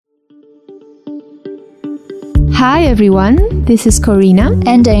Hi everyone, this is Corina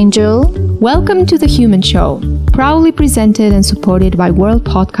and Angel. Welcome to The Human Show, proudly presented and supported by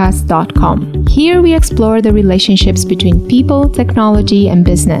worldpodcast.com. Here we explore the relationships between people, technology, and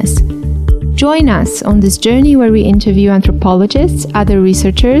business. Join us on this journey where we interview anthropologists, other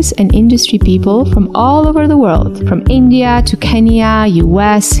researchers, and industry people from all over the world, from India to Kenya,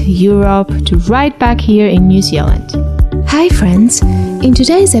 US, Europe, to right back here in New Zealand. Hi friends! In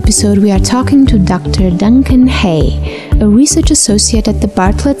today's episode we are talking to Dr. Duncan Hay, a research associate at the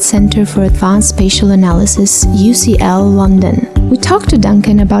Bartlett Centre for Advanced Spatial Analysis, UCL, London. We talked to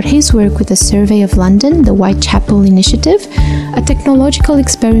Duncan about his work with the Survey of London, the Whitechapel Initiative, a technological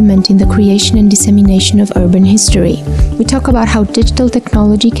experiment in the creation and dissemination of urban history. We talk about how digital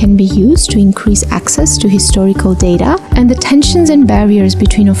technology can be used to increase access to historical data and the tensions and barriers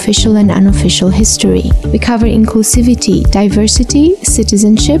between official and unofficial history. We cover inclusivity, diversity,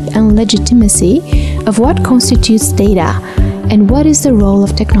 citizenship, and legitimacy of what constitutes data and what is the role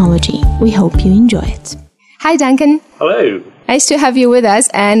of technology. We hope you enjoy it. Hi, Duncan. Hello. Nice to have you with us.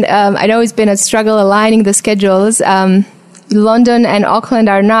 And I know it's been a struggle aligning the schedules. London and Auckland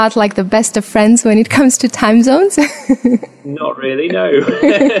are not like the best of friends when it comes to time zones. Not really, no.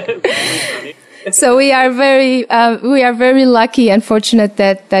 So we are very lucky and fortunate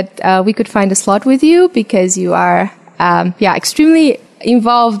that we could find a slot with you because you are extremely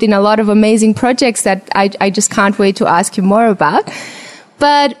involved in a lot of amazing projects that I just can't wait to ask you more about.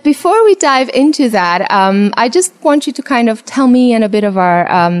 But before we dive into that, I just want you to kind of tell me and a bit of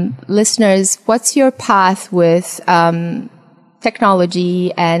our listeners, what's your path with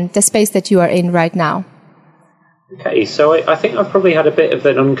technology and the space that you are in right now? Okay, so I think I've probably had a bit of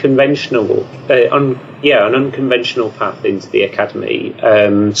an unconventional path into the academy.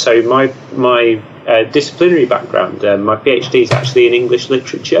 So my disciplinary background, my PhD is actually in English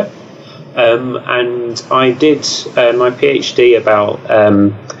literature, and I did my PhD about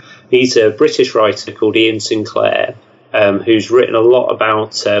he's a British writer called Ian Sinclair, who's written a lot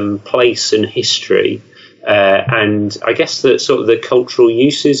about place and history. And I guess that sort of the cultural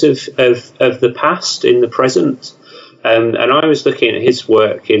uses of the past in the present. And I was looking at his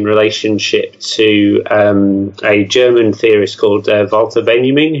work in relationship to a German theorist called Walter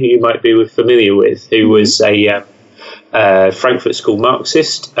Benjamin, who you might be familiar with, who was a Frankfurt School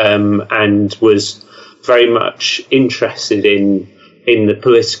Marxist and was very much interested in the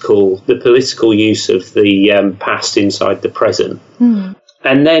political use of the past inside the present.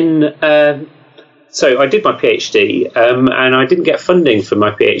 And then so I did my PhD, and I didn't get funding for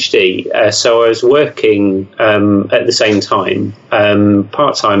my PhD, so I was working at the same time,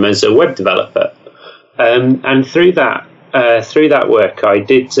 part-time as a web developer. And through that work, I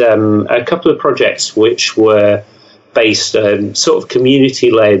did a couple of projects which were based on sort of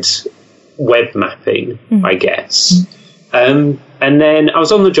community-led web mapping, I guess. And then I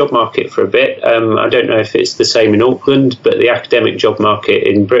was on the job market for a bit. I don't know if it's the same in Auckland, but the academic job market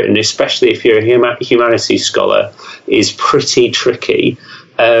in Britain, especially if you're a humanities scholar, is pretty tricky.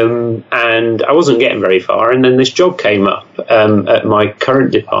 And I wasn't getting very far. And then this job came up at my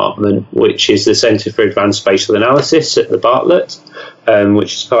current department, which is the Centre for Advanced Spatial Analysis at the Bartlett,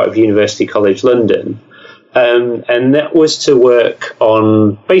 which is part of University College London. And that was to work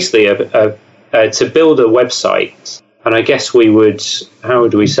on basically to build a website. And I guess how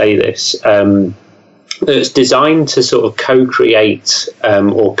would we say this? It's designed to sort of co-create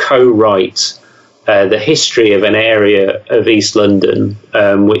or co-write the history of an area of East London,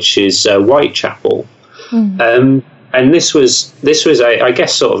 which is Whitechapel. And this was I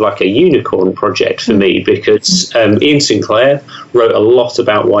guess sort of like a unicorn project for me because Ian Sinclair wrote a lot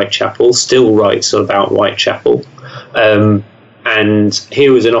about Whitechapel, still writes about Whitechapel. And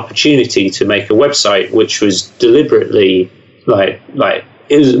here was an opportunity to make a website which was deliberately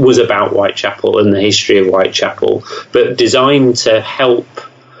it was about Whitechapel and the history of Whitechapel, but designed to help,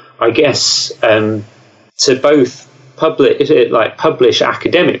 I guess, to both publish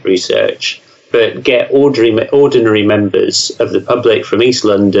academic research, but get ordinary members of the public from East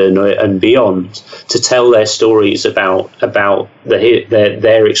London and beyond to tell their stories about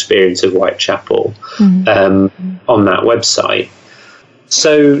their experience of Whitechapel on that website.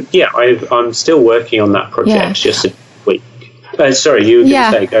 So yeah, I'm still working on that project. Just a week. Sorry, you were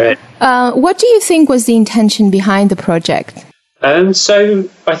going to say. Go ahead. What do you think was the intention behind the project? So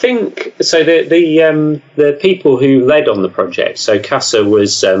I think the people who led on the project. So Casa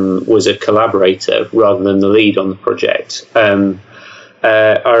was a collaborator rather than the lead on the project.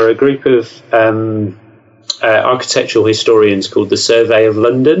 Are a group of architectural historians called the Survey of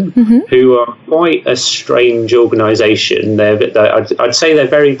London, who are quite a strange organisation. I'd say they're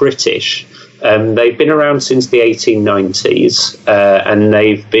very British. They've been around since the 1890s, and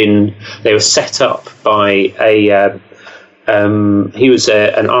they were set up by he was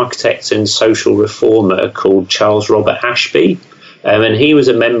an architect and social reformer called Charles Robert Ashby. And he was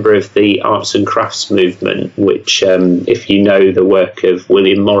a member of the arts and crafts movement, which, if you know the work of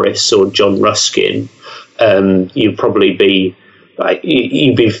William Morris or John Ruskin, you'd probably be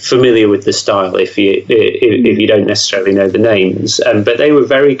you'd be familiar with the style if you don't necessarily know the names. But they were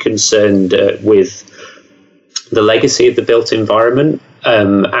very concerned with the legacy of the built environment,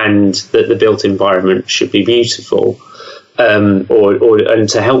 and that the built environment should be beautiful. And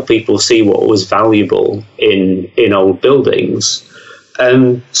to help people see what was valuable in old buildings.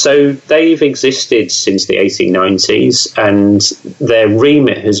 So they've existed since the 1890s, and their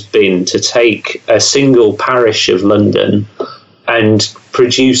remit has been to take a single parish of London and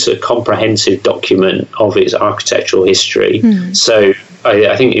produce a comprehensive document of its architectural history. So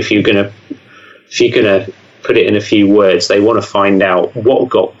I think if you're gonna put it in a few words, they want to find out what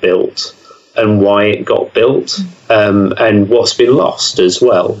got built and why it got built, and what's been lost as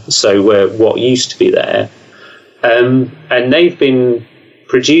well. So what used to be there. And they've been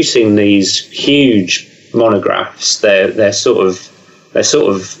producing these huge monographs. They're sort of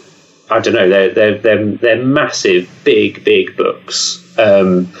I don't know. They're massive, big books,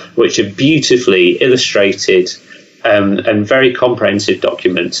 which are beautifully illustrated and very comprehensive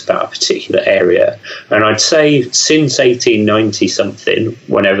documents about a particular area. And I'd say since 1890 something,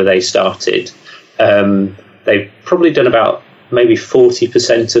 whenever they started, they've probably done about maybe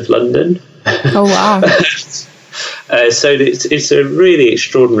 40% of London. Oh wow. So it's a really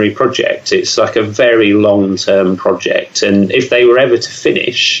extraordinary project. It's like a very long-term project, and if they were ever to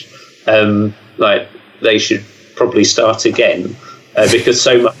finish, they should probably start again, because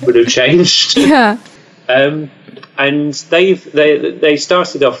so much would have changed. Yeah. And they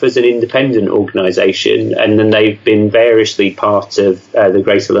started off as an independent organisation, and then they've been variously part of the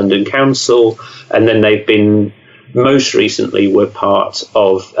Greater London Council, and then they've been most recently were part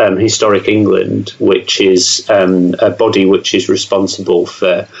of Historic England, which is a body which is responsible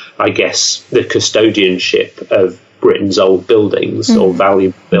for, I guess, the custodianship of Britain's old buildings or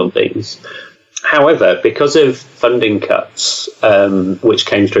valuable buildings. However, because of funding cuts, which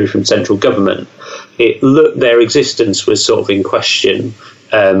came through from central government, their existence was sort of in question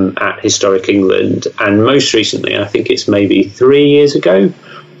at Historic England. And most recently, I think it's maybe 3 years ago,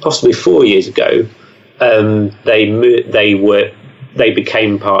 possibly 4 years ago, they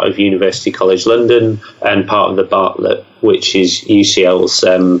became part of University College London and part of the Bartlett, which is UCL's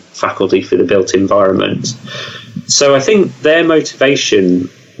Faculty for the Built Environment. So I think their motivation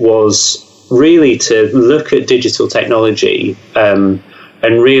was really to look at digital technology and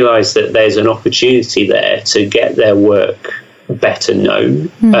realise that there's an opportunity there to get their work better known.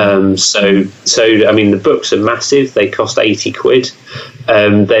 So I mean, the books are massive. They cost 80 quid.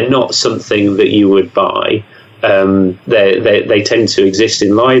 They're not something that you would buy. They tend to exist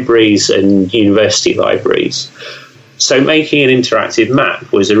in libraries and university libraries. So making an interactive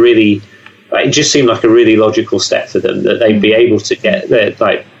map was it just seemed like a really logical step for them, that they'd be able to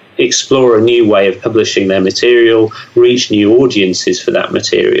explore a new way of publishing their material, reach new audiences for that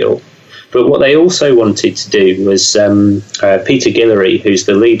material. But what they also wanted to do was, Peter Guillory, who's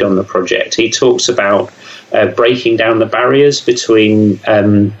the lead on the project, he talks about breaking down the barriers between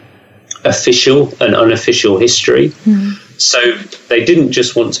official and unofficial history. So they didn't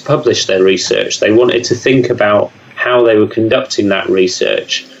just want to publish their research, they wanted to think about how they were conducting that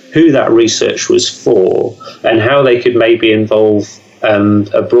research, who that research was for, and how they could maybe involve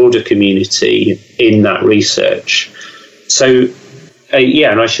a broader community in that research. So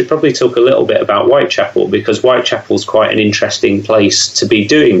and I should probably talk a little bit about Whitechapel, because Whitechapel's quite an interesting place to be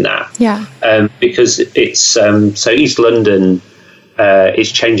doing that. Yeah. Because it's so East London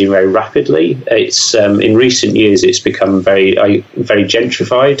is changing very rapidly. It's in recent years it's become very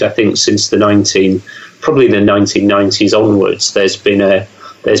gentrified. I think since the 1990s onwards, there's been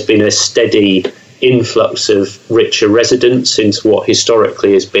a steady influx of richer residents into what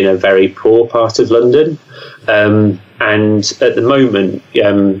historically has been a very poor part of London. And at the moment,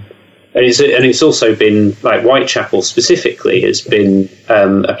 and it's also been, like, Whitechapel specifically has been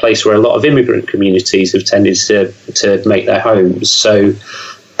a place where a lot of immigrant communities have tended to make their homes. So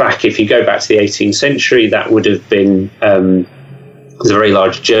if you go back to the 18th century, that would have been there's a very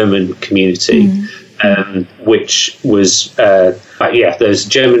large German community. which was there's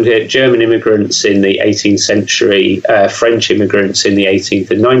German immigrants in the 18th century, French immigrants in the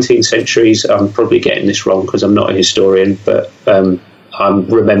 18th and 19th centuries. I'm probably getting this wrong because I'm not a historian, but I'm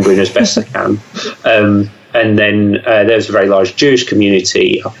remembering as best I can. And then there's a very large Jewish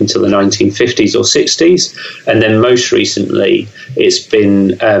community up until the 1950s or 60s. And then most recently, it's been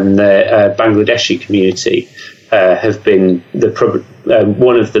the Bangladeshi community have been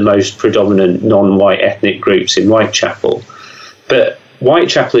one of the most predominant non-white ethnic groups in Whitechapel. But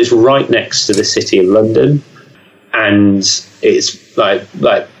Whitechapel is right next to the City of London. And it's like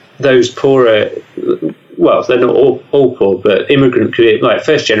those poorer... Well, they're not all poor, but immigrant, like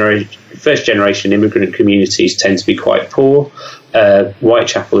first generation immigrant communities tend to be quite poor.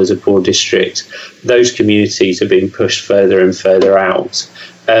 Whitechapel is a poor district. Those communities are being pushed further and further out.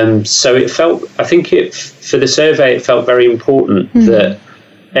 So it felt, for the survey, it felt very important that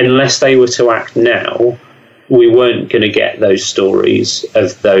unless they were to act now, we weren't going to get those stories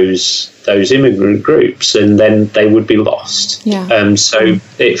of those immigrant groups, and then they would be lost. So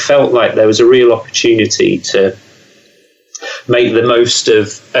it felt like there was a real opportunity to make the most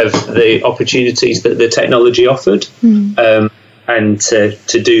of the opportunities that the technology offered, and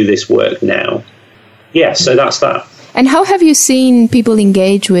to do this work now. Yeah, so that's that. And how have you seen people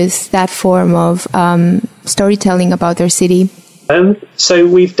engage with that form of storytelling about their city? So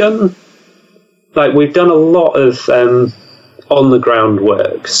we've done a lot of on the ground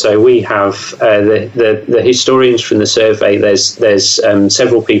work. So we have the historians from the survey. There's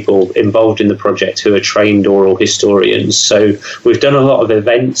several people involved in the project who are trained oral historians. So we've done a lot of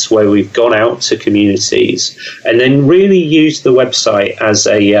events where we've gone out to communities and then really used the website as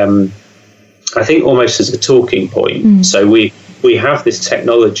I think almost as a talking point. So we have this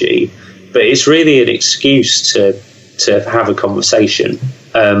technology, but it's really an excuse to have a conversation.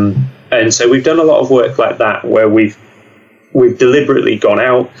 And so we've done a lot of work like that, where we've deliberately gone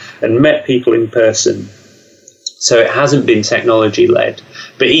out and met people in person. So it hasn't been technology led,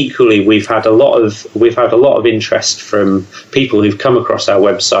 but equally we've had a lot of interest from people who've come across our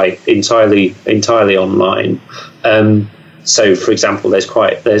website entirely online. So, for example,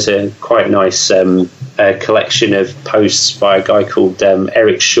 there's a quite nice collection of posts by a guy called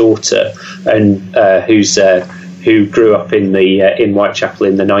Eric Shorter, and who grew up in Whitechapel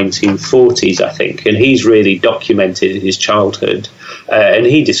in the 1940s, I think, and he's really documented his childhood. And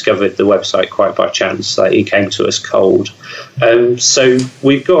he discovered the website quite by chance. Like, he came to us cold. So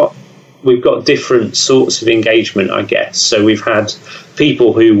we've got different sorts of engagement, I guess. So we've had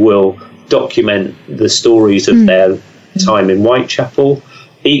people who will document the stories of their time in Whitechapel.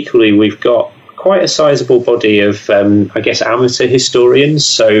 Equally, we've got quite a sizable body of, amateur historians.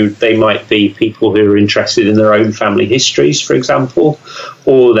 So they might be people who are interested in their own family histories, for example,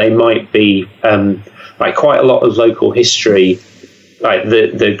 or they might be quite a lot of local history. Like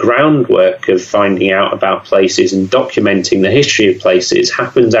the groundwork of finding out about places and documenting the history of places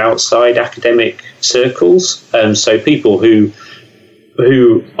happens outside academic circles. So people who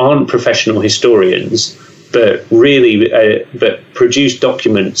aren't professional historians, but really but produce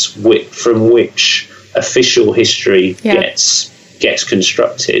documents from which official history gets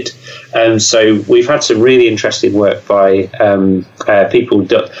constructed. So we've had some really interesting work by people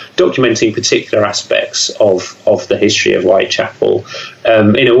documenting particular aspects of the history of Whitechapel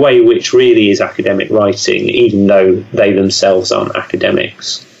in a way which really is academic writing, even though they themselves aren't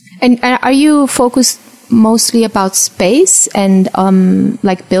academics. And are you focused mostly about space and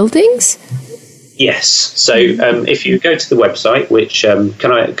buildings? Yes. So if you go to the website, which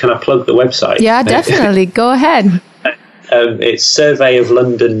can I plug the website? Yeah, definitely. Go ahead. It's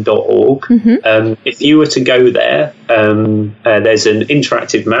surveyoflondon.org. If you were to go there, there's an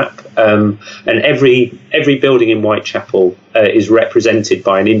interactive map, and every building in Whitechapel is represented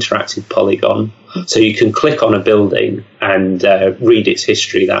by an interactive polygon. So you can click on a building and read its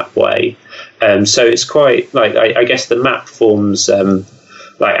history that way. So it's quite I guess the map forms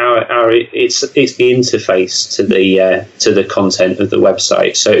it's the interface to the content of the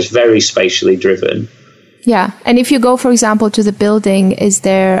website. So it's very spatially driven. Yeah. And if you go, for example, to the building, is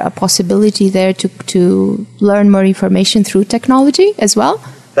there a possibility there to learn more information through technology as well?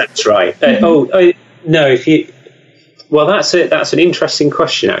 That's right. No, that's an interesting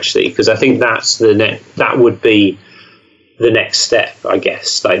question, actually, because I think that would be the next step, I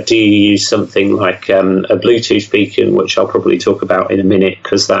guess. Like, do you use something like a Bluetooth beacon, which I'll probably talk about in a minute,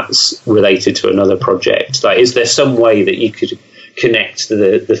 because that's related to another project. Like, is there some way that you could connect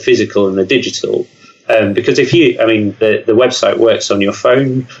the physical and the digital? Because the website works on your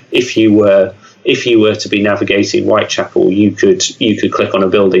phone. If you were if you were to be navigating Whitechapel, you could click on a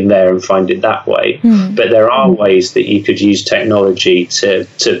building there and find it that way. But there are ways that you could use technology to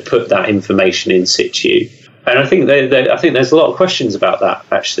put that information in situ. And I think there's a lot of questions about that,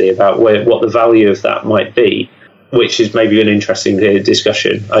 actually, about what the value of that might be, which is maybe an interesting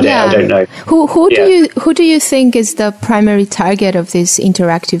discussion. I don't know. Who do you think is the primary target of this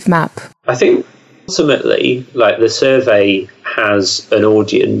interactive map? I think ultimately, like, the survey has an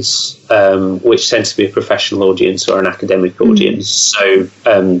audience, which tends to be a professional audience or an academic audience. So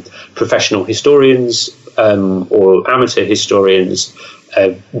professional historians or amateur historians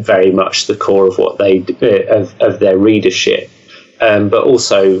are very much the core of what they of their readership, but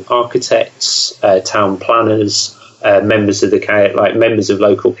also architects, town planners, members of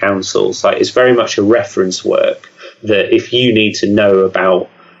local councils. Like, it's very much a reference work that if you need to know about,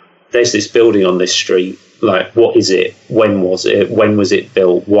 there's this building on this street, like, what is it? When was it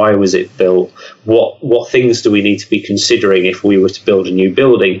built? Why was it built? What things do we need to be considering if we were to build a new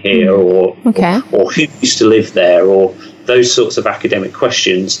building here, or who used to live there, or those sorts of academic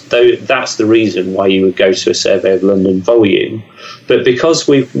questions. Though that's the reason why you would go to a Survey of London volume. But because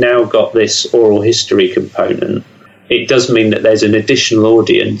we've now got this oral history component, it does mean that there's an additional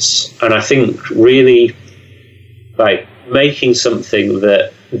audience. And I think really, like, making something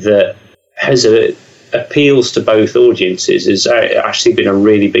that has appeals to both audiences has actually been a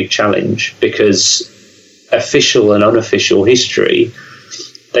really big challenge, because official and unofficial history,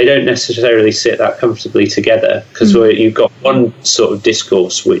 they don't necessarily sit that comfortably together, because you've got one sort of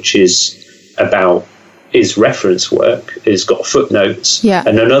discourse which is reference work, it's got footnotes,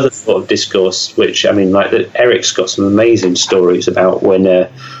 and another sort of discourse which, I mean, like, Eric's got some amazing stories about when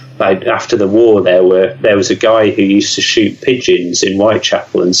like, after the war there was a guy who used to shoot pigeons in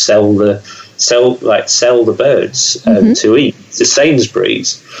Whitechapel and sell the birds to eat to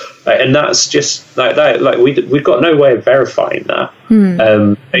Sainsbury's, and that's just like that. Like, we've got no way of verifying that.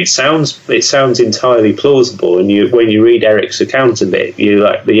 It sounds entirely plausible, and when you read Eric's account of it, you're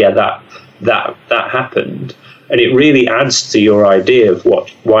like, that happened, and it really adds to your idea of what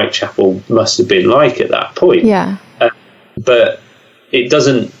Whitechapel must have been like at that point. But it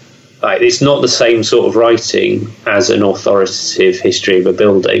doesn't. Like, it's not the same sort of writing as an authoritative history of a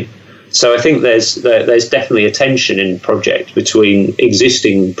building. So I think there's definitely a tension in the project between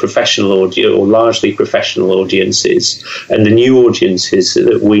existing professional audio or largely professional audiences and the new audiences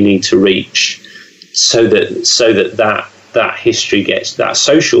that we need to reach, so that history that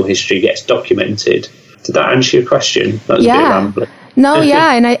social history gets documented. Did that answer your question? That was a bit rambling. No,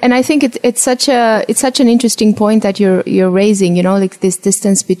 and I think it's such an interesting point that you're raising. You know, like, this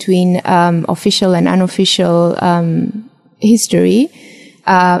distance between official and unofficial history,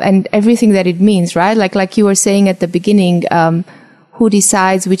 and everything that it means, right? Like you were saying at the beginning, who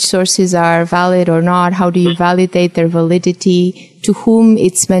decides which sources are valid or not? How do you validate their validity? To whom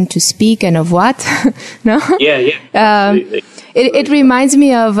it's meant to speak, and of what? No? Absolutely. It reminds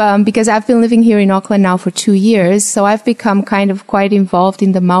me of, because I've been living here in Auckland now for 2 years, so I've become kind of quite involved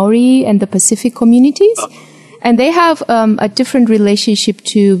in the Maori and the Pacific communities. And they have a different relationship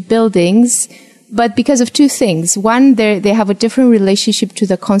to buildings, but because of two things. One, they have a different relationship to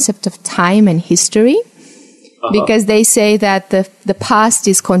the concept of time and history, because they say that the past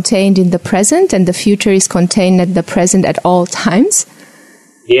is contained in the present and the future is contained in the present at all times.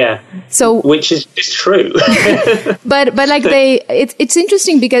 Yeah. So, which is true. but like, it's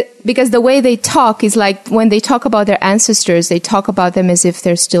interesting because the way they talk is like, when they talk about their ancestors, they talk about them as if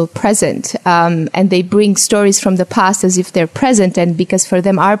they're still present, and they bring stories from the past as if they're present, and because for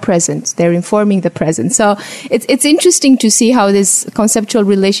them are present, they're informing the present. So it's interesting to see how this conceptual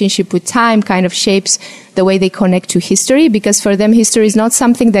relationship with time kind of shapes the way they connect to history, because for them, history is not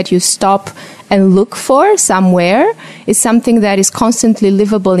something that you stop and look for somewhere. It's something that is constantly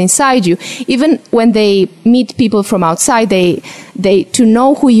livable inside you. Even when they meet people from outside, they to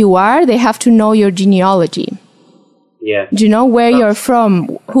know who you are, they have to know your genealogy. Yeah. Do you know where you're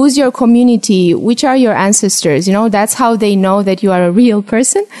from? Who's your community? Which are your ancestors? You know, that's how they know that you are a real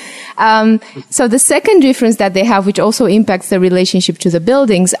person. So the second difference that they have, which also impacts the relationship to the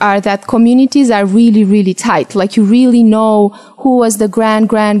buildings, are that communities are really, really tight. Like, you really know who was the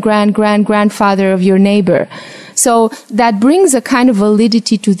grandfather of your neighbor. So that brings a kind of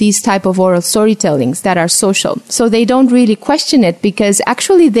validity to these type of oral storytellings that are social. So they don't really question it, because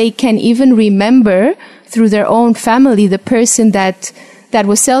actually they can even remember through their own family the person that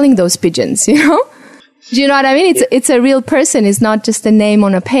was selling those pigeons, you know? Do you know what I mean? It's a real person. It's not just a name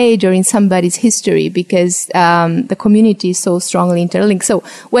on a page or in somebody's history, because the community is so strongly interlinked. So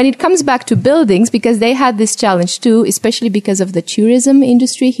when it comes back to buildings, because they had this challenge too, especially because of the tourism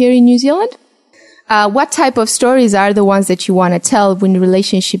industry here in New Zealand, what type of stories are the ones that you want to tell in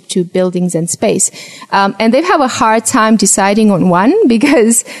relationship to buildings and space. And they have a hard time deciding on one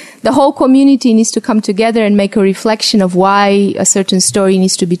because the whole community needs to come together and make a reflection of why a certain story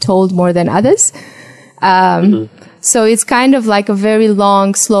needs to be told more than others. So it's kind of like a very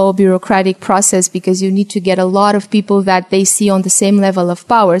long, slow, bureaucratic process because you need to get a lot of people that they see on the same level of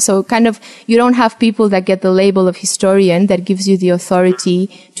power. So kind of, you don't have people that get the label of historian that gives you the authority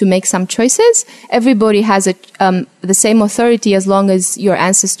to make some choices. Everybody has the same authority as long as your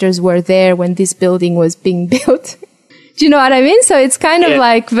ancestors were there when this building was being built. Do you know what I mean? So it's kind of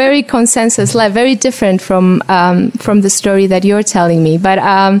like very consensus, like very different from the story that you're telling me. But,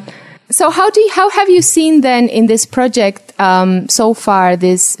 so how have you seen then in this project so far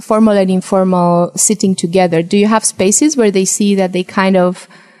this formal and informal sitting together? Do you have spaces where they see that they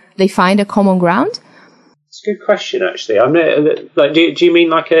find a common ground? It's a good question, actually. I'm not, like, do you mean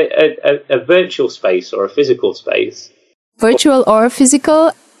like a virtual space or a physical space? Virtual or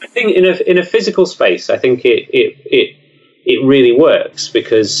physical? I think in a physical space, I think it really works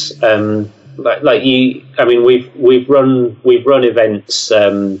because we've run events.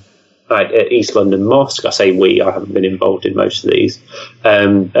 Like at East London Mosque, I say we. I haven't been involved in most of these,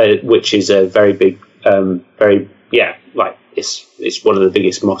 which is a very big, it's one of the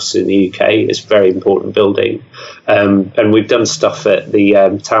biggest mosques in the UK. It's a very important building, and we've done stuff at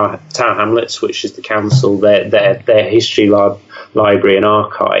the Tower Hamlets, which is the council, their history library and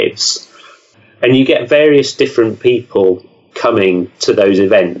archives, and you get various different people coming to those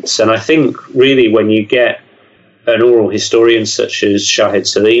events. And I think really when you get an oral historian such as Shahid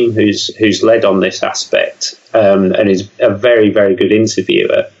Salim, who's led on this aspect and is a very, very good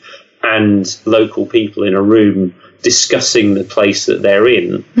interviewer, and local people in a room discussing the place that they're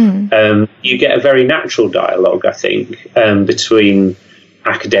in, you get a very natural dialogue, I think, between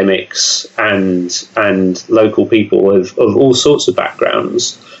academics and local people of all sorts of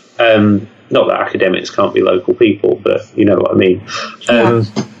backgrounds. Not that academics can't be local people, but you know what I mean.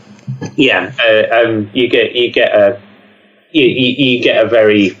 You get a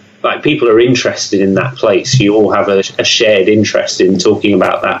very, like, people are interested in that place. You all have a shared interest in talking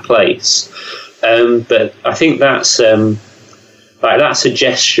about that place. But I think that's a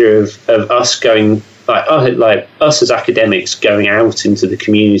gesture of us going, like us as academics going out into the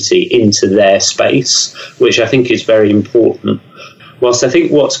community, into their space, which I think is very important. Whilst I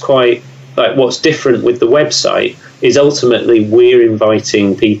think what's different with the website is ultimately we're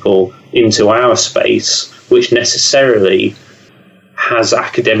inviting people into our space, which necessarily has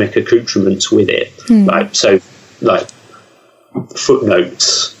academic accoutrements with it, like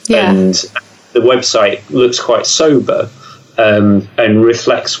footnotes, and the website looks quite sober and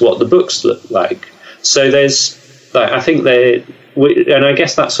reflects what the books look like. So there's, like, I think and I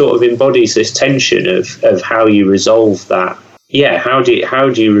guess that sort of embodies this tension of how you resolve that. Yeah, how do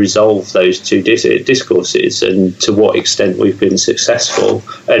you resolve those two discourses, and to what extent we've been successful,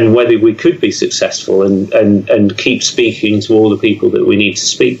 and whether we could be successful and keep speaking to all the people that we need to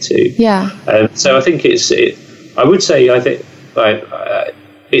speak to. Yeah. So I think it's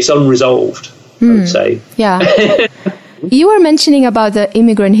unresolved. I would say. Yeah. You were mentioning about the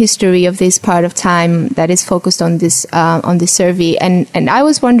immigrant history of this part of time that is focused on this survey, and I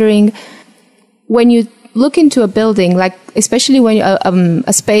was wondering, when you look into a building, like especially when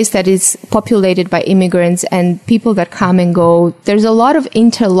a space that is populated by immigrants and people that come and go, there's a lot of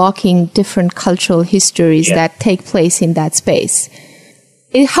interlocking different cultural histories that take place in that space.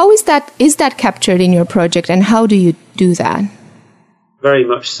 How is that captured in your project, and how do you do that? Very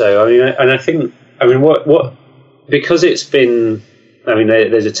much so. What because it's been,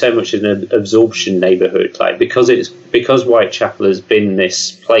 there's a term which is an absorption neighbourhood, like because Whitechapel has been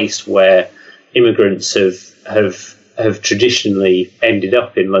this place where immigrants have traditionally ended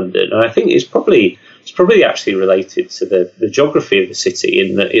up in London, and I think it's probably actually related to the geography of the city,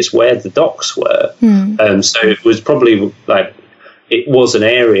 in that it's where the docks were. So it was probably it was an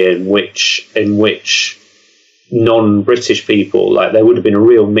area in which non-British people, like, there would have been a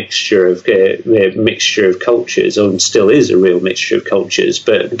real mixture of cultures, and still is a real mixture of cultures,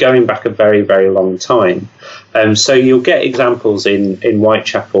 but going back a very, very long time. So you'll get examples in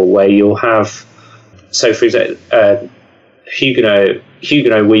Whitechapel where you'll have, so for example,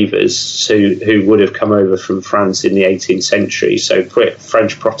 Huguenot weavers who would have come over from France in the 18th century, so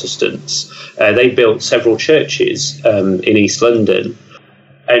French Protestants. They built several churches in East London.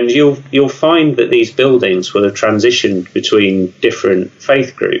 And you'll find that these buildings will have transitioned between different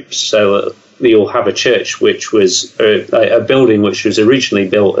faith groups. So you'll have a church which was a building which was originally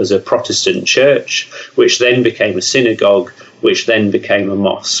built as a Protestant church, which then became a synagogue, which then became a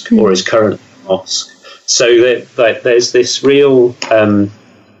mosque, or is currently mosque. So that like there's this real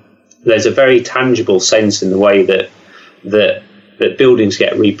there's a very tangible sense in the way that buildings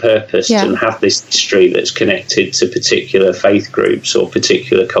get repurposed and have this history that's connected to particular faith groups or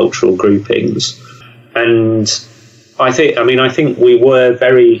particular cultural groupings. And I think we were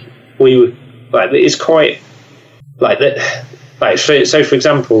it's quite like that. Like so, for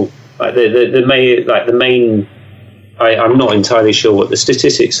example, like the main. I'm not entirely sure what the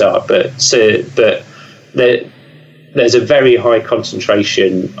statistics are, but there's a very high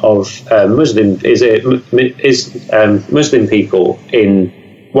concentration of Muslim people in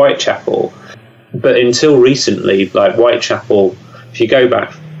Whitechapel. But until recently, like Whitechapel, if you go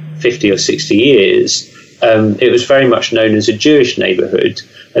back 50 or 60 years, it was very much known as a Jewish neighbourhood.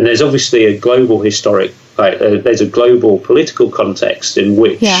 And there's obviously a global historic, there's a global political context in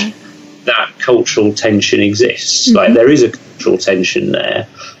which that cultural tension exists. Mm-hmm. Like there is a cultural tension there,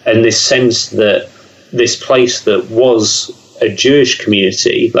 and this sense that this place that was a Jewish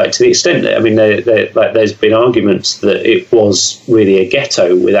community, like to the extent that there's been arguments that it was really a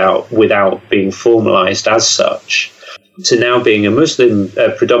ghetto without being formalised as such, to now being a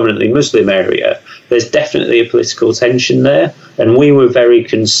predominantly Muslim area. There's definitely a political tension there, and we were very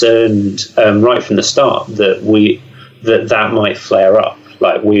concerned right from the start that might flare up.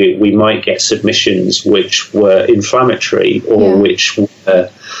 Like we might get submissions which were inflammatory or which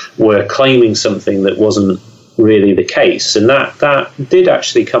were claiming something that wasn't really the case. And that did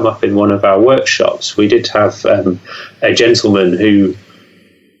actually come up in one of our workshops. We did have a gentleman who,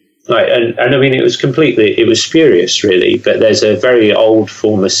 and I mean, it was spurious really, but there's a very old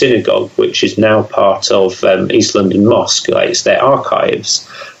former synagogue which is now part of East London Mosque, like it's their archives.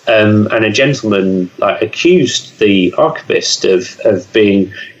 And a gentleman accused the archivist of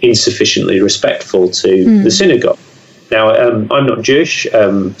being insufficiently respectful to the synagogue. Now, I'm not Jewish,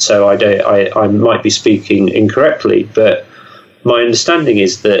 so I might be speaking incorrectly, but my understanding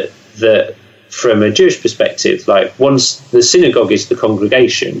is that from a Jewish perspective, like once the synagogue is the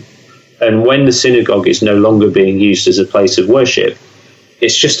congregation, and when the synagogue is no longer being used as a place of worship,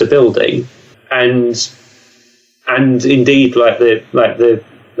 it's just a building, and indeed, like the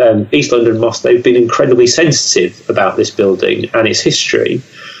East London Mosque, they've been incredibly sensitive about this building and its history.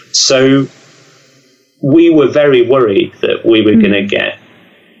 So we were very worried that we were going to get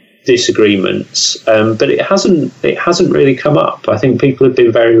disagreements, but it hasn't really come up. I think people have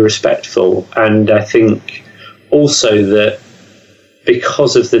been very respectful, and I think also that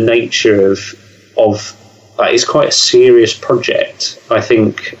because of the nature of it's quite a serious project. I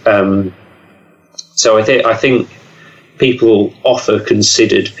think so. I think people offer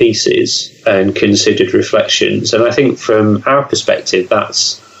considered pieces and considered reflections, and I think from our perspective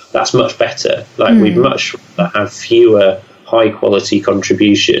that's much better. Like we'd much rather have fewer high quality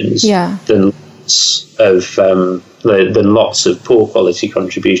contributions than lots of poor quality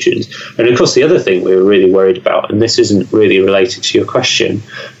contributions. And of course the other thing we were really worried about, and this isn't really related to your question,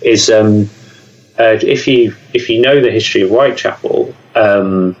 is if you know the history of Whitechapel,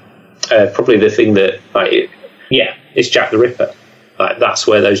 probably the thing that it's Jack the Ripper. Like that's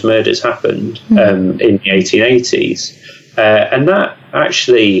where those murders happened in the 1880s, and that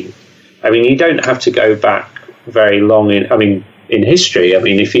actually, I mean, you don't have to go back very long in history. I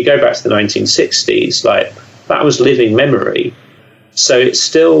mean, if you go back to the 1960s, like that was living memory. So it's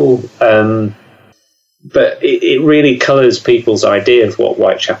still, but it really colours people's idea of what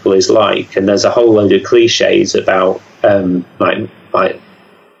Whitechapel is like. And there's a whole load of cliches about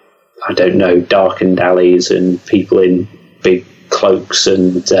I don't know, darkened alleys and people in big cloaks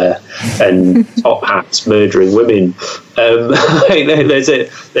and top hats murdering women. There's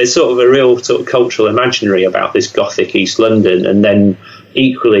sort of a real sort of cultural imaginary about this Gothic East London, and then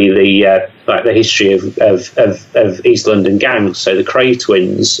equally the history of East London gangs. So the Cray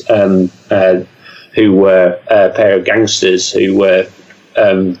twins, who were a pair of gangsters who were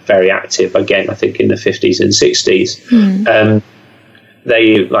very active again, I think in the 50s and 60s.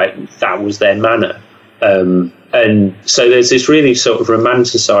 That was their manner. And so there's this really sort of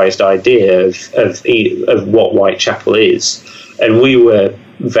romanticised idea of what Whitechapel is, and we were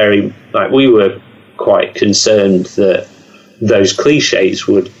quite concerned that those cliches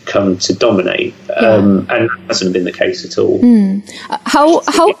would come to dominate, and that hasn't been the case at all.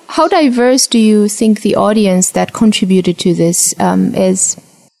 How diverse do you think the audience that contributed to this is?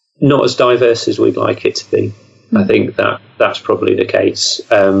 Not as diverse as we'd like it to be. I think that's probably the case.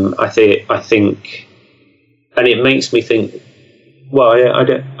 I think, and it makes me think. Well, I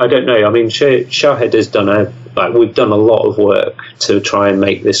don't know. I mean, Shahed has done we've done a lot of work to try and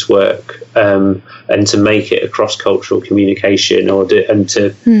make this work, and to make it a cross-cultural communication,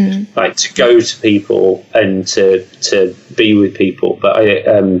 to go to people and to be with people, but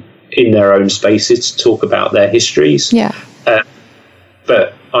in their own spaces, to talk about their histories. Yeah.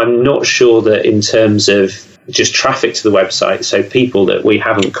 But I'm not sure that in terms of just traffic to the website, so people that we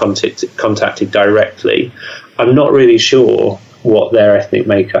haven't contacted directly, I'm not really sure what their ethnic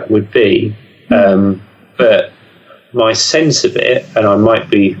makeup would be. But my sense of it, and I might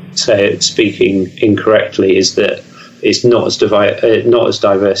be speaking incorrectly, is that it's not as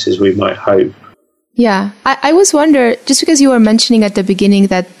diverse as we might hope. Yeah, I was wondering, just because you were mentioning at the beginning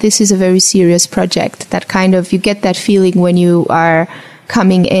that this is a very serious project, that kind of, you get that feeling when you are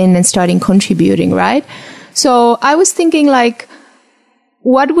coming in and starting contributing, right? So I was thinking, like,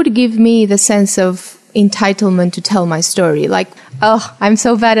 what would give me the sense of entitlement to tell my story? Like, I'm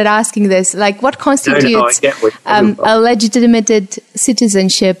so bad at asking this. Like, what constitutes a legitimate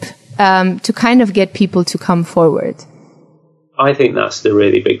citizenship to kind of get people to come forward? I think that's the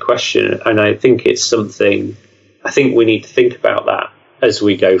really big question, and I think it's something, I think we need to think about that as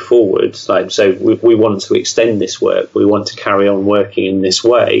we go forward. Like, so we want to extend this work, we want to carry on working in this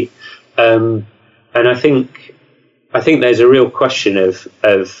way, and I think there's a real question of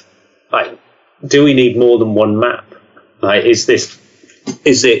like, do we need more than one map? Like, is there say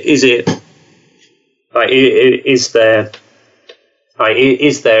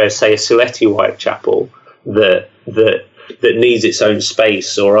a Sylheti Whitechapel that needs its own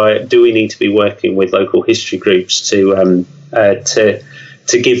space, or do we need to be working with local history groups to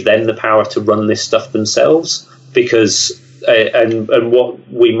give them the power to run this stuff themselves? Because and what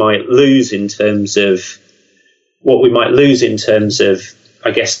we might lose in terms of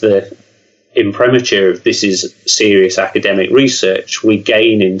I guess the imprimatur of this is serious academic research, we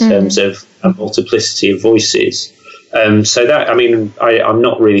gain in terms of a multiplicity of voices. So that, I mean, I'm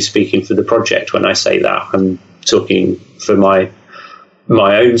not really speaking for the project when I say that. I'm talking for my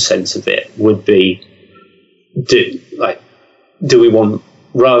own sense of it. Would be, do we want,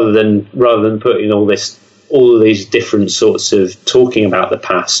 rather than putting all of these different sorts of talking about the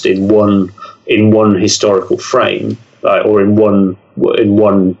past in one historical frame, or in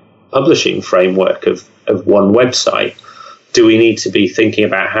one publishing framework of one website, do we need to be thinking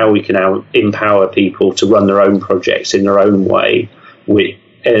about how we can empower people to run their own projects in their own way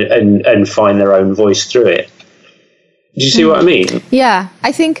and find their own voice through it? Do you see what I mean? Yeah,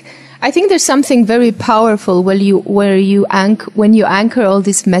 I think there's something very powerful when you anchor all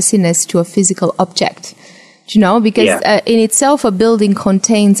this messiness to a physical object. Because in itself, a building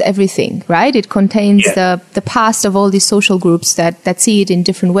contains everything, right? It contains the past of all these social groups that see it in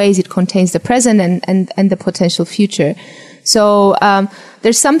different ways. It contains the present and the potential future. So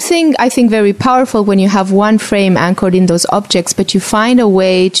there's something, I think, very powerful when you have one frame anchored in those objects, but you find a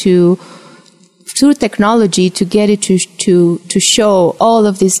way through technology to get it to show all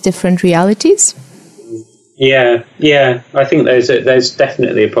of these different realities. Yeah. I think there's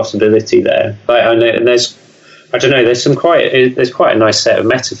definitely a possibility there. There's quite a nice set of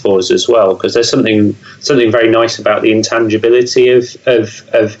metaphors as well, because there's something very nice about the intangibility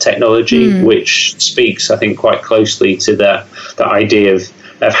of technology, which speaks, I think, quite closely to the idea of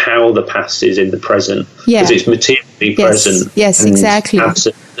how the past is in the present, because it's materially present. Yes, exactly.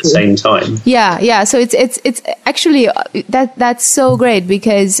 Absent at the same time. Yeah. So it's actually that's so great,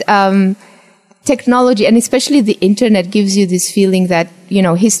 because technology, and especially the internet, gives you this feeling that,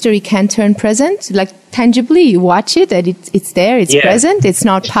 history can turn present, like tangibly you watch it and it's there, it's present, it's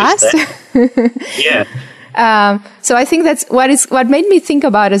not past. So I think that's what made me think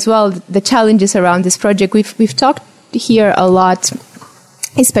about as well the challenges around this project. We've talked here a lot,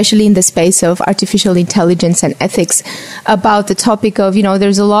 especially in the space of artificial intelligence and ethics, about the topic of,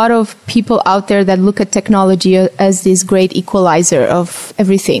 there's a lot of people out there that look at technology as this great equalizer of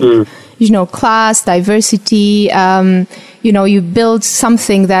everything. Class, diversity, you build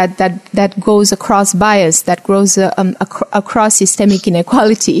something that goes across bias, that goes across systemic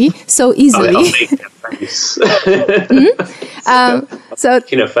inequality so easily. So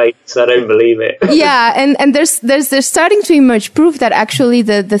in a face, I don't believe it. Yeah, and there's starting to emerge proof that actually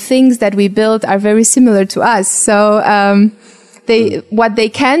the things that we build are very similar to us. So what they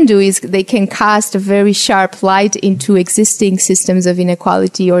can do is they can cast a very sharp light into existing systems of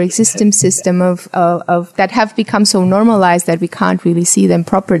inequality, or existing system of that have become so normalized that we can't really see them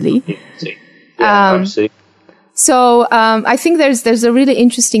properly. Absolutely. So I think there's a really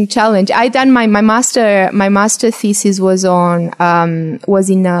interesting challenge. I done my master thesis was on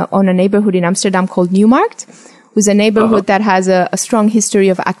a neighborhood in Amsterdam called Newmarkt, who's a neighborhood that has a strong history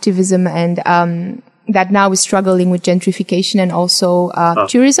of activism and that now is struggling with gentrification and also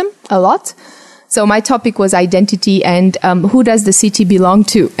tourism a lot. So my topic was identity and who does the city belong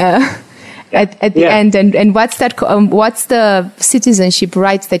to at the end, and what's that? What's the citizenship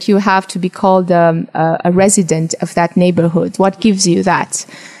rights that you have to be called a resident of that neighborhood? What gives you that?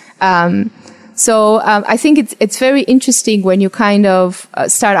 So I think it's very interesting when you kind of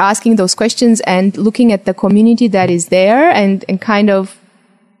start asking those questions and looking at the community that is there and kind of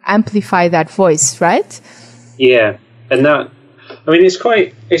amplify that voice, right? Yeah, and that, I mean, it's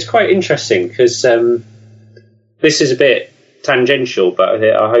quite interesting because this is a bit tangential, but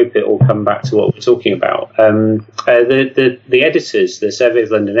I hope it will come back to what we're talking about. The editors, the Survey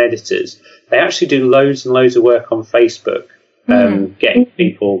of London editors, they actually do loads and loads of work on Facebook, getting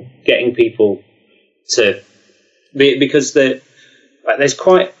people to be, because there's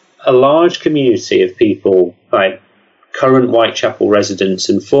quite a large community of people, like current Whitechapel residents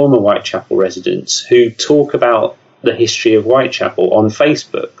and former Whitechapel residents, who talk about the history of Whitechapel on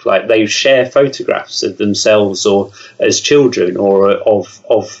Facebook. Like, they share photographs of themselves or as children or of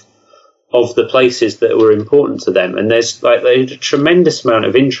the places that were important to them, and there's a tremendous amount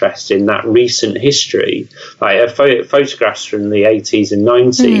of interest in that recent history, like photographs from the 80s and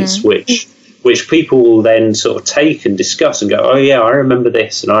 90s, which people will then sort of take and discuss and go, oh yeah, I remember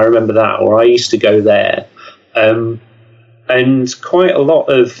this and I remember that, or I used to go there. And quite a lot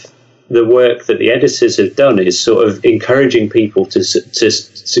of the work that the editors have done is sort of encouraging people to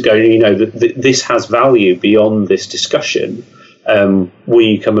go, you know, this has value beyond this discussion. Will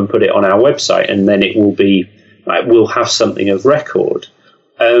you come and put it on our website, and then it will be like, we'll have something of record.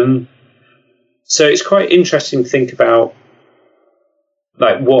 So it's quite interesting to think about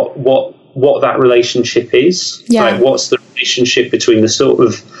like what that relationship is. Like, what's the relationship between the sort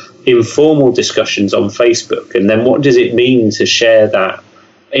of informal discussions on Facebook, and then what does it mean to share that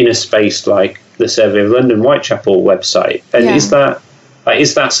in a space like the Survey of London Whitechapel website? And is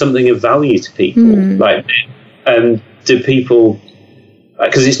that something of value to people? Like, do people,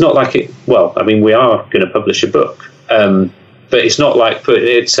 because it's not like it, well, I mean, we are going to publish a book, but it's not like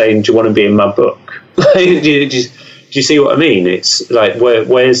it's saying, do you want to be in my book? do you see what I mean? It's like,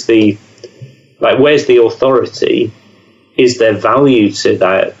 where's the authority? Is there value to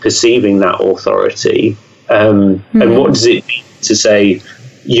that, perceiving that authority? And what does it mean to say,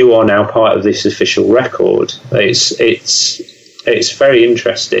 you are now part of this official record? It's very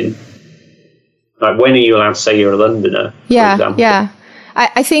interesting. Like, when are you allowed to say you're a Londoner? Yeah, for example? Yeah.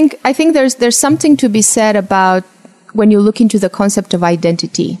 I think there's something to be said about when you look into the concept of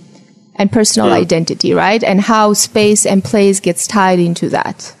identity and personal identity, right? And how space and place gets tied into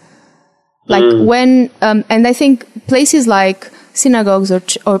that. Like when, and I think places like synagogues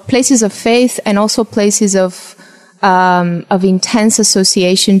or places of faith, and also places of intense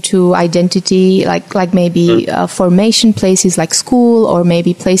association to identity, like maybe formation places like school, or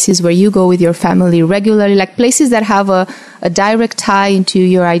maybe places where you go with your family regularly, like places that have a direct tie into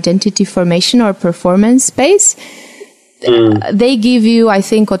your identity formation or performance space. They give you, I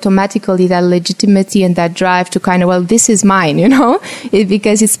think, automatically that legitimacy and that drive to kind of, well, this is mine, you know,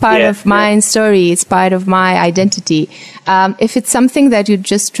 because it's part of my story. It's part of my identity. If it's something that you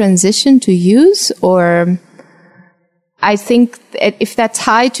just transition to use, or I think if that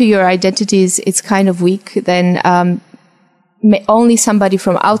tie to your identity it's kind of weak, then only somebody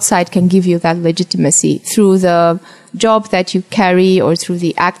from outside can give you that legitimacy through the job that you carry or through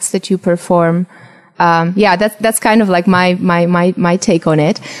the acts that you perform. That's kind of like my take on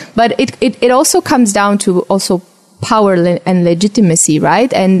it. But it also comes down to also power and legitimacy,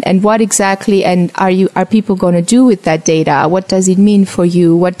 right? And what exactly, and are people going to do with that data? What does it mean for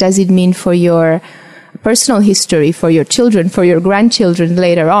you? What does it mean for your personal history, for your children, for your grandchildren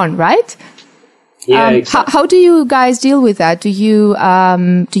later on, right? Yeah, exactly. How do you guys deal with that? Do you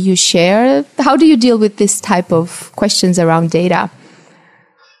share? How do you deal with this type of questions around data?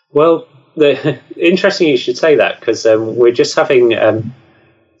 Well, interesting you should say that, because we're just having.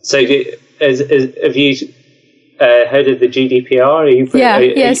 So, have you heard of the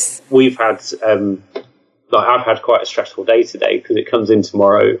GDPR? Yes. We've had. I've had quite a stressful day today because it comes in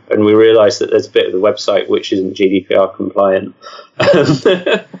tomorrow, and we realise that there's a bit of the website which isn't GDPR compliant.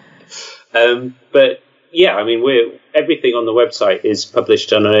 But yeah, I mean, everything on the website is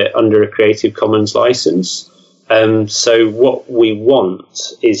published under a Creative Commons license. So what we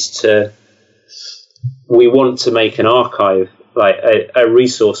want is to make an archive, like a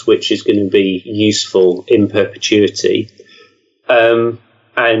resource which is going to be useful in perpetuity. And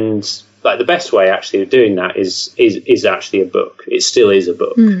like the best way actually of doing that is actually a book. It still is a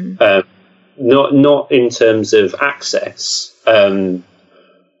book. Not in terms of access,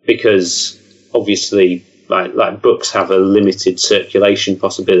 because obviously like books have a limited circulation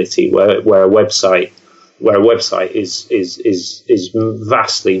possibility, where a website is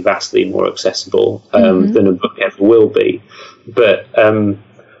vastly more accessible than a book ever will be. But I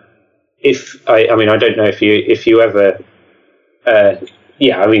don't know if you ever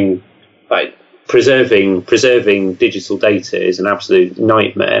like preserving digital data is an absolute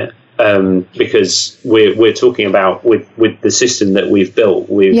nightmare, because we're talking about with the system that we've built.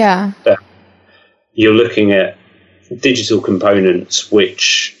 You're looking at digital components,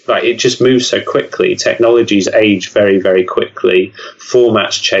 which it just moves so quickly. Technologies age very, very quickly.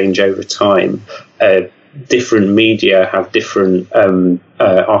 Formats change over time. Different media have different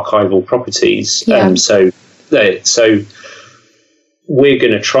archival properties. So we're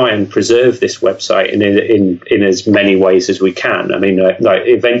going to try and preserve this website in as many ways as we can. I mean,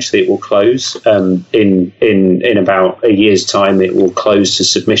 eventually it will close. In about a year's time, it will close to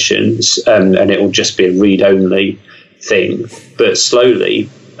submissions, and it will just be a read-only thing. But slowly,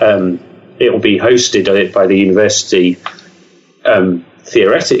 it will be hosted by the university,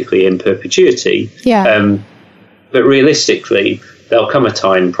 theoretically in perpetuity. But realistically, there'll come a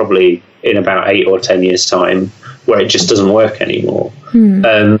time, probably in about 8 or 10 years' time, where it just doesn't work anymore.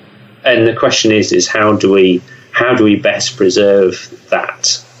 And the question is how do we best preserve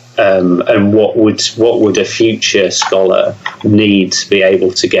that? And what would a future scholar need to be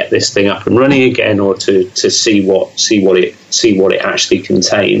able to get this thing up and running again, or to see what it actually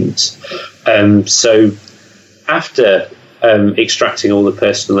contains? So after extracting all the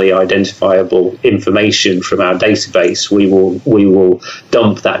personally identifiable information from our database, we will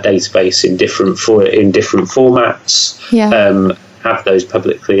dump that database in different formats. Have those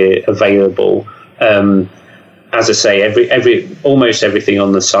publicly available. As I say, almost everything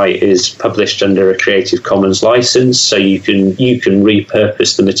on the site is published under a Creative Commons license, so you can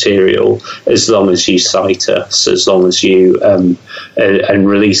repurpose the material as long as you cite us, as long as you and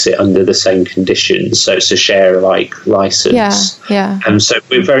release it under the same conditions. So it's a share-alike license. And so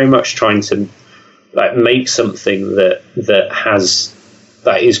we're very much trying to make something that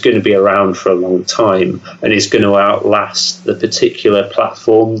is going to be around for a long time and is going to outlast the particular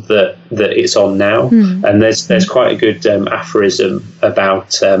platform that it's on now. And there's quite a good aphorism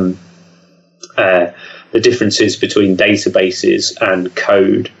about the differences between databases and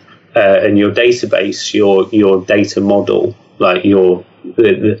code. And your database, your data model, the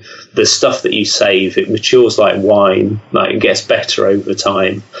stuff that you save, it matures like wine, it gets better over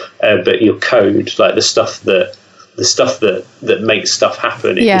time. But your code, the stuff that makes stuff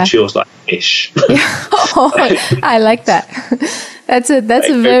happen, it matures like fish. I like that. That's a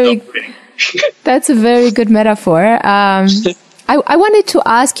very good metaphor. I wanted to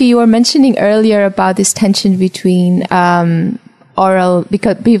ask you were mentioning earlier about this tension between formal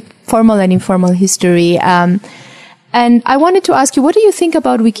and informal history. And I wanted to ask you, what do you think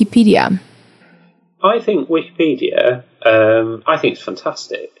about Wikipedia? I think Wikipedia, it's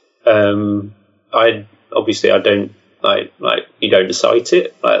fantastic. Obviously, I don't you don't cite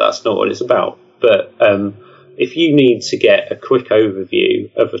it. That's not what it's about. But if you need to get a quick overview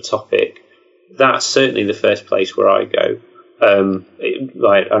of a topic, that's certainly the first place where I go. And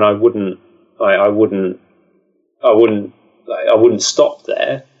I wouldn't stop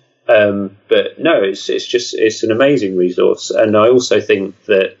there. But no, it's an amazing resource, and I also think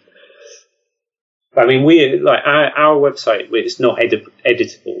that. I mean, our website, it's not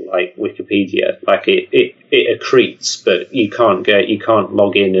editable like Wikipedia. It accretes, but you can't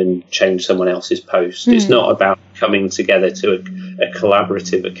log in and change someone else's post. It's not about coming together to a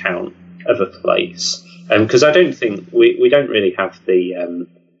collaborative account of a place. Because I don't think we don't really have the.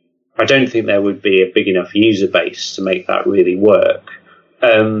 I don't think there would be a big enough user base to make that really work.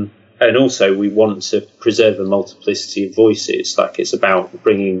 And also, we want to preserve a multiplicity of voices. It's about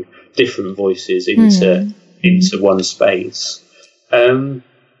bringing different voices into one space. But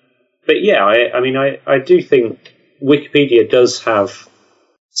yeah, I do think Wikipedia does have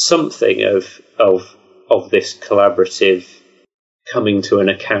something of this collaborative coming to an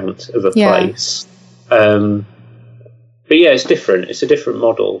account of a place. But yeah, it's different. It's a different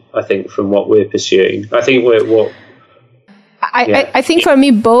model, I think, from what we're pursuing. I think I think for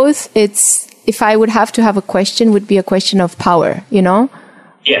me, both, if I would have to have a question, would be a question of power, Yeah.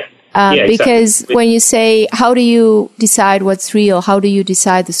 Because when you say, how do you decide what's real? How do you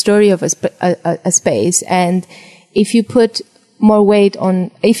decide the story of a space? And if you put more weight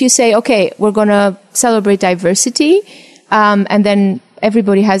if you say, okay, we're going to celebrate diversity, and then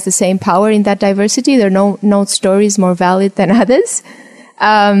everybody has the same power in that diversity, there are no stories more valid than others.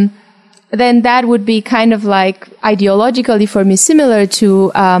 then that would be kind of like ideologically for me similar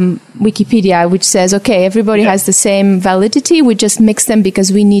to Wikipedia, which says, okay, everybody has the same validity. We just mix them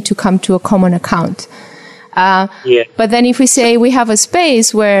because we need to come to a common account. But then if we say we have a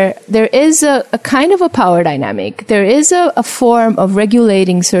space where there is a kind of a power dynamic, there is a form of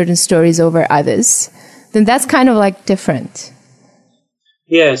regulating certain stories over others, then that's kind of like different.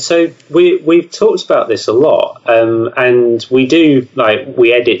 Yeah, so we've talked about this a lot, and we do, like,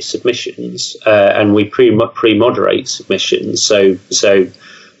 we edit submissions and we pre-moderate submissions. So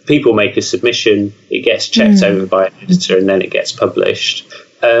people make a submission, it gets checked over by an editor, and then it gets published.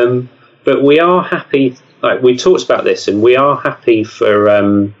 But we are happy, like, we talked about this, and we are happy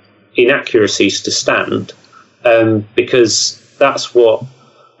for inaccuracies to stand, because that's what,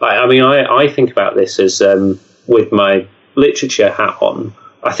 like, I mean, I think about this as with my literature hat on.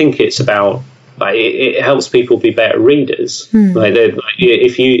 I think it's about, like, it helps people be better readers. Like,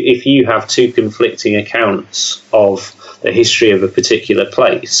 if you have two conflicting accounts of the history of a particular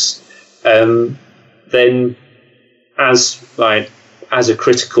place, then as a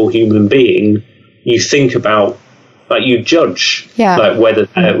critical human being, you think about, like, you judge like whether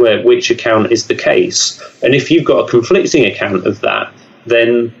which account is the case, and if you've got a conflicting account of that,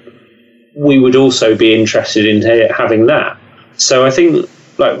 then we would also be interested in having that. So I think,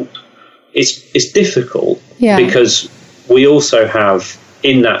 like, it's difficult because we also have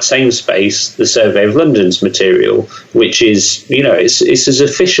in that same space the Survey of London's material, which is, you know, it's as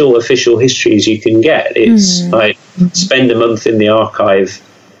official history as you can get. It's like, spend a month in the archive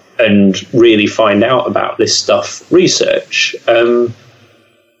and really find out about this stuff, research.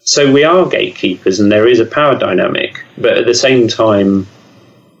 So we are gatekeepers, and there is a power dynamic, but at the same time,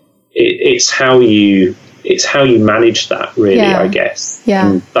 it's how you manage that, really, I guess.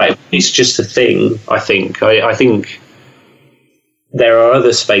 Like, it's just a thing, I think. I think there are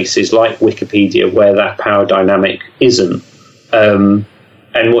other spaces like Wikipedia where that power dynamic isn't, and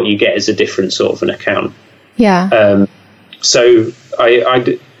what you get is a different sort of an account. So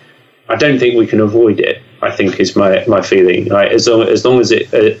I don't think we can avoid it, I think, is my feeling. Like, as long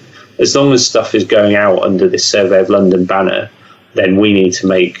as stuff is going out under this Survey of London banner, then we need to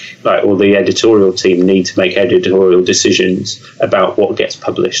make, like, or the editorial team need to make editorial decisions about what gets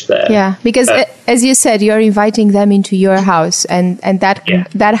published there. Yeah, because as you said, you're inviting them into your house, and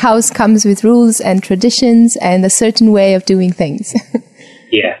that house comes with rules and traditions and a certain way of doing things.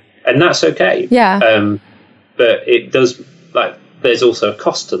 And that's okay. But it does, like, there's also a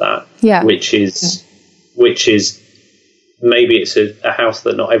cost to that. Which is maybe it's a house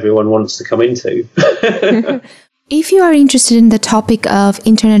that not everyone wants to come into. If you are interested in the topic of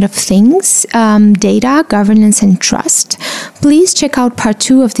Internet of Things, data, governance, and trust, please check out part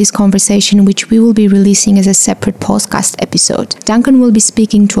 2 of this conversation, which we will be releasing as a separate podcast episode. Duncan will be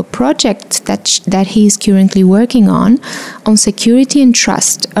speaking to a project that he is currently working on security and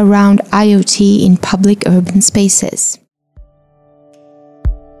trust around IoT in public urban spaces.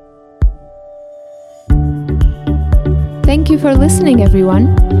 Thank you for listening,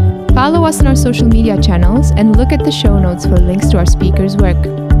 everyone. Follow us on our social media channels and look at the show notes for links to our speakers' work.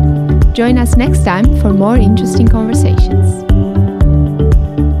 Join us next time for more interesting conversations.